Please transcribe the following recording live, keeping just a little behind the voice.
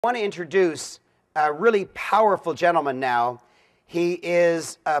I want to introduce a really powerful gentleman now. He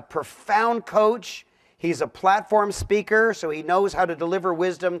is a profound coach. He's a platform speaker, so he knows how to deliver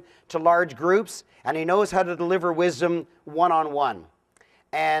wisdom to large groups, and he knows how to deliver wisdom one-on-one.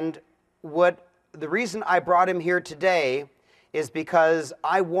 And the reason I brought him here today is because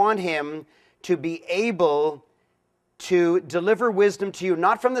I want him to be able to deliver wisdom to you,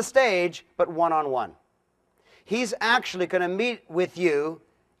 not from the stage, but one-on-one. He's actually going to meet with you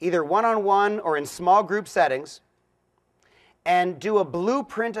either one-on-one or in small group settings and do a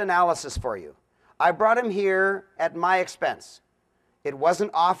blueprint analysis for you. I brought him here at my expense. It wasn't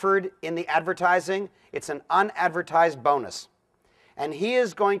offered in the advertising. It's an unadvertised bonus. And he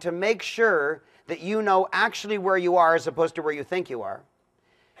is going to make sure that you know actually where you are as opposed to where you think you are.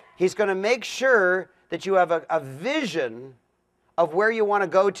 He's going to make sure that you have a vision of where you want to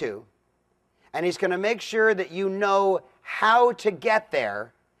go to. And he's going to make sure that you know how to get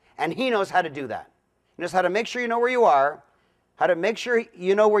there. And he knows how to do that. He knows how to make sure you know where you are, how to make sure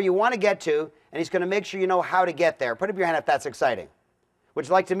you know where you want to get to, and he's going to make sure you know how to get there. Put up your hand if that's exciting. Would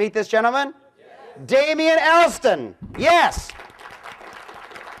you like to meet this gentleman? Yes. Damien Elston. Yes.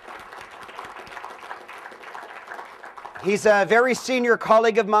 He's a very senior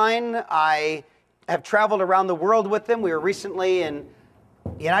colleague of mine. I have traveled around the world with him. We were recently in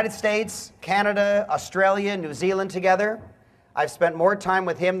the United States, Canada, Australia, New Zealand together. I've spent more time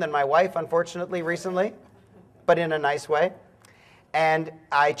with him than my wife, unfortunately, recently, but in a nice way. And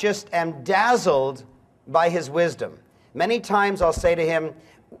I just am dazzled by his wisdom. Many times I'll say to him,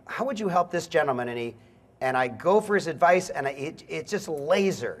 how would you help this gentleman? And I go for his advice, and it's just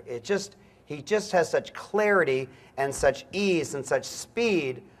laser. He just has such clarity and such ease and such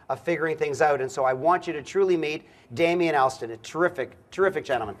speed of figuring things out. And so I want you to truly meet Damien Elston, a terrific, terrific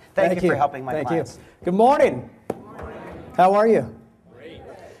gentleman. Thank you for helping my clients. Good morning. How are you? Great.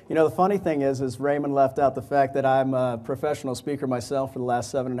 You know, the funny thing is Raymond left out the fact that I'm a professional speaker myself for the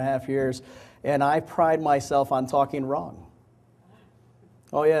last 7.5 years, and I pride myself on talking wrong.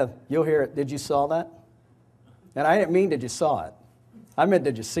 Oh yeah, you'll hear it. Did you saw that? And I didn't mean did you saw it. I meant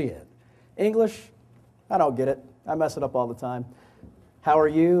did you see it? English, I don't get it. I mess it up all the time. How are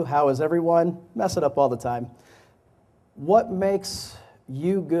you? How is everyone? Mess it up all the time. What makes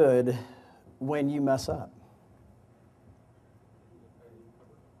you good when you mess up?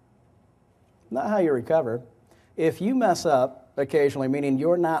 Not how you recover. If you mess up occasionally, meaning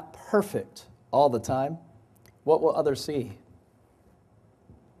you're not perfect all the time, what will others see?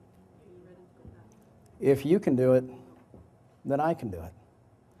 If you can do it, then I can do it.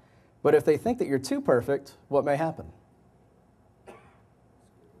 But if they think that you're too perfect, what may happen?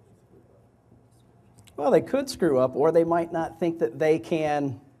 Well, they could screw up, or they might not think that they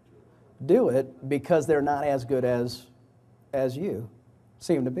can do it because they're not as good as you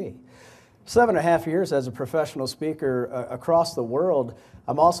seem to be. 7.5 years as a professional speaker across the world.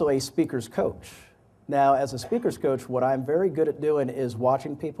 I'm also a speaker's coach. Now, as a speaker's coach, what I'm very good at doing is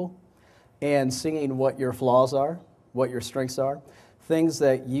watching people and seeing what your flaws are, what your strengths are, things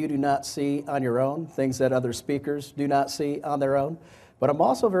that you do not see on your own, things that other speakers do not see on their own. But I'm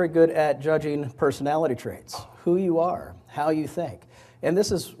also very good at judging personality traits, who you are, how you think. And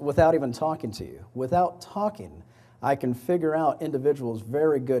this is without even talking to you. Without talking, I can figure out individuals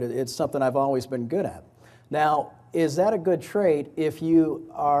very good. It's something I've always been good at. Now, is that a good trait if you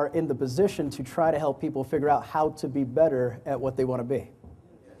are in the position to try to help people figure out how to be better at what they want to be?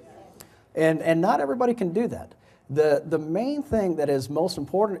 And not everybody can do that. The main thing that is most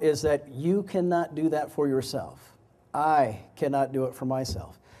important is that you cannot do that for yourself. I cannot do it for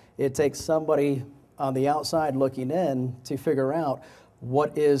myself. It takes somebody on the outside looking in to figure out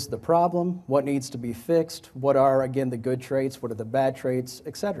what is the problem, what needs to be fixed, what are, again, the good traits, what are the bad traits,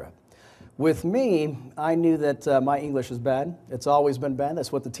 etc. With me, I knew that my English is bad. It's always been bad.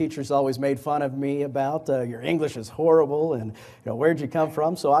 That's what the teachers always made fun of me about. Your English is horrible, and where'd you come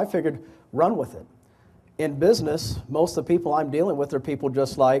from? So I figured, run with it. In business, most of the people I'm dealing with are people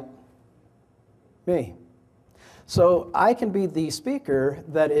just like me. So I can be the speaker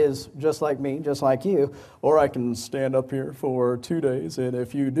that is just like me, just like you, or I can stand up here for 2 days, and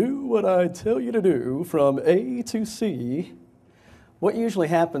if you do what I tell you to do from A to C, what usually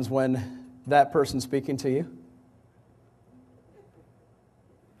happens when that person's speaking to you?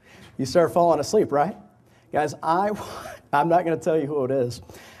 You start falling asleep, right? Guys, I'm not going to tell you who it is.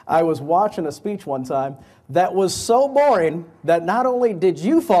 I was watching a speech one time that was so boring that not only did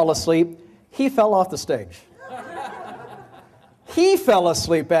you fall asleep, he fell off the stage. He fell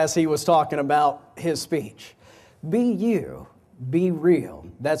asleep as he was talking about his speech. Be you. Be real.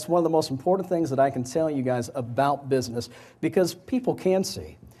 That's one of the most important things that I can tell you guys about business, because people can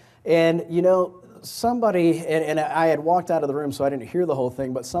see. And, you know, somebody, and I had walked out of the room, so I didn't hear the whole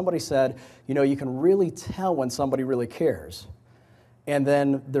thing, but somebody said, you know, you can really tell when somebody really cares. And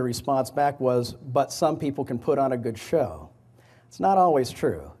then the response back was, but some people can put on a good show. It's not always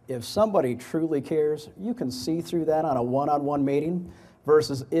true. If somebody truly cares, you can see through that on a one-on-one meeting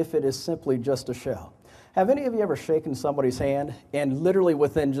versus if it is simply just a show. Have any of you ever shaken somebody's hand and literally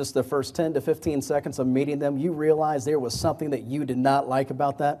within just the first 10 to 15 seconds of meeting them, you realize there was something that you did not like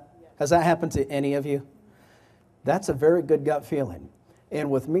about that? Has that happened to any of you? That's a very good gut feeling.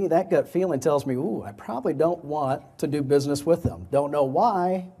 And with me, that gut feeling tells me, ooh, I probably don't want to do business with them. Don't know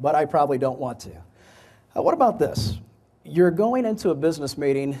why, but I probably don't want to. What about this? You're going into a business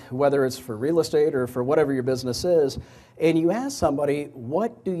meeting, whether it's for real estate or for whatever your business is, and you ask somebody,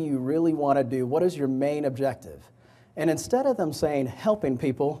 what do you really want to do? What is your main objective? And instead of them saying, helping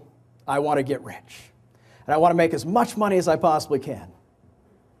people, I want to get rich. And I want to make as much money as I possibly can.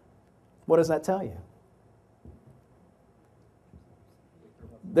 What does that tell you?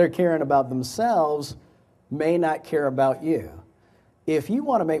 They're caring about themselves, may not care about you. If you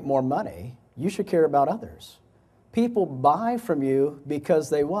want to make more money, you should care about others. People buy from you because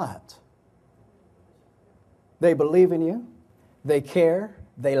they what? They believe in you, they care,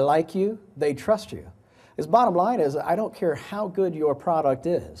 they like you, they trust you. His bottom line is, I don't care how good your product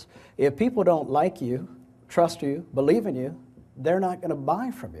is. If people don't like you, trust you, believe in you, they're not going to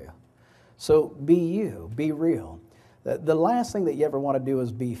buy from you. So be you, be real. The last thing that you ever want to do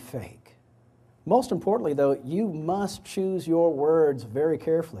is be fake. Most importantly, though, you must choose your words very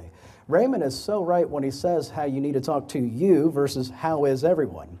carefully. Raymond is so right when he says how you need to talk to you versus how is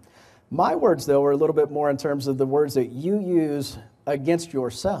everyone. My words, though, are a little bit more in terms of the words that you use against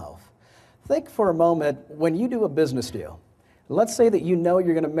yourself. Think for a moment, when you do a business deal, let's say that you know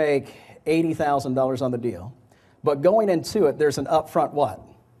you're going to make $80,000 on the deal, but going into it, there's an upfront what?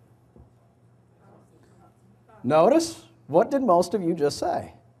 Notice, what did most of you just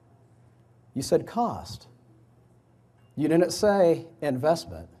say? You said cost. You didn't say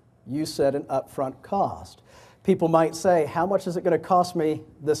investment. You said an upfront cost. People might say, how much is it going to cost me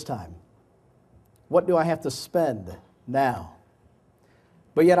this time? What do I have to spend now?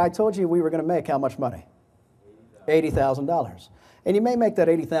 But yet I told you we were going to make how much money? $80,000. And you may make that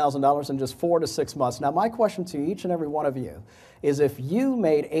 $80,000 in just 4 to 6 months. Now, my question to each and every one of you is, if you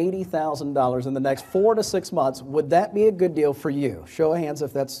made $80,000 in the next 4 to 6 months, would that be a good deal for you? Show of hands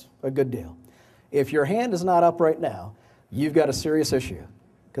if that's a good deal. If your hand is not up right now, you've got a serious issue,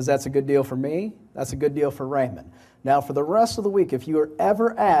 because that's a good deal for me, that's a good deal for Raymond. Now, for the rest of the week, if you are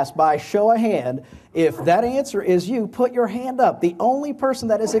ever asked by show of hand, if that answer is you, put your hand up. The only person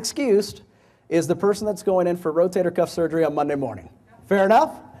that is excused is the person that's going in for rotator cuff surgery on Monday morning. Fair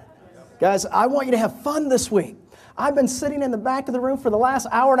enough? Guys, I want you to have fun this week. I've been sitting in the back of the room for the last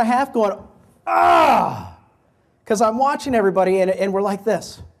hour and a half going, because I'm watching everybody and we're like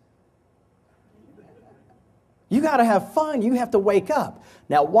this. You got to have fun. You have to wake up.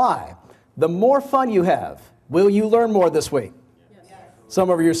 Now, why? The more fun you have, will you learn more this week? Yes. Some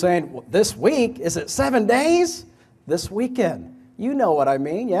of you are saying, well, this week? Is it 7 days? This weekend. You know what I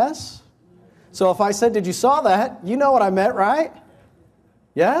mean, yes? So if I said, did you saw that? You know what I meant, right?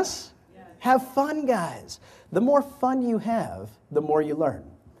 Yes? Yes? Have fun, guys. The more fun you have, the more you learn.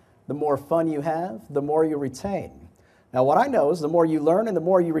 The more fun you have, the more you retain. Now, what I know is the more you learn and the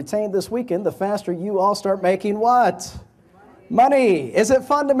more you retain this weekend, the faster you all start making what? Money. Is it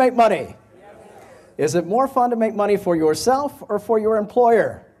fun to make money? Yes. Is it more fun to make money for yourself or for your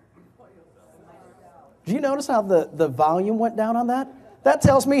employer? Do you notice how the volume went down on that? That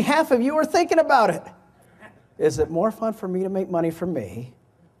tells me half of you are thinking about it. Is it more fun for me to make money for me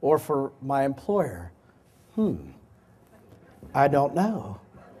or for my employer? I don't know.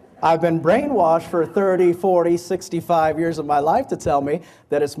 I've been brainwashed for 30, 40, 65 years of my life to tell me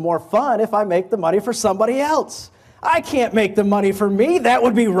that it's more fun if I make the money for somebody else. I can't make the money for me. That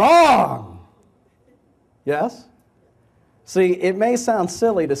would be wrong. Yes? See, it may sound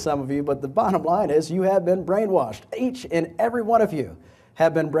silly to some of you, but the bottom line is you have been brainwashed. Each and every one of you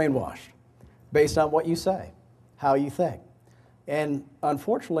have been brainwashed based on what you say, how you think. And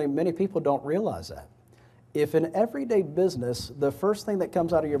unfortunately, many people don't realize that. If in everyday business, the first thing that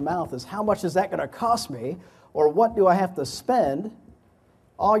comes out of your mouth is, how much is that going to cost me? Or what do I have to spend?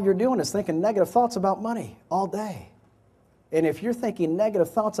 All you're doing is thinking negative thoughts about money all day. And if you're thinking negative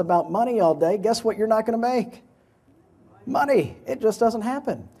thoughts about money all day, guess what you're not going to make? Money. It just doesn't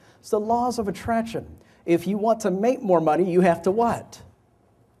happen. It's the laws of attraction. If you want to make more money, you have to what?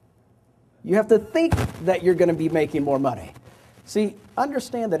 You have to think that you're going to be making more money. See,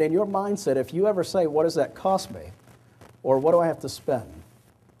 understand that in your mindset, if you ever say, what does that cost me? Or what do I have to spend?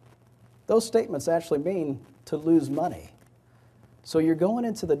 those statements actually mean to lose money. So you're going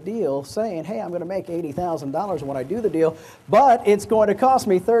into the deal saying, hey, I'm going to make $80,000 when I do the deal, but it's going to cost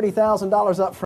me $30,000 up front.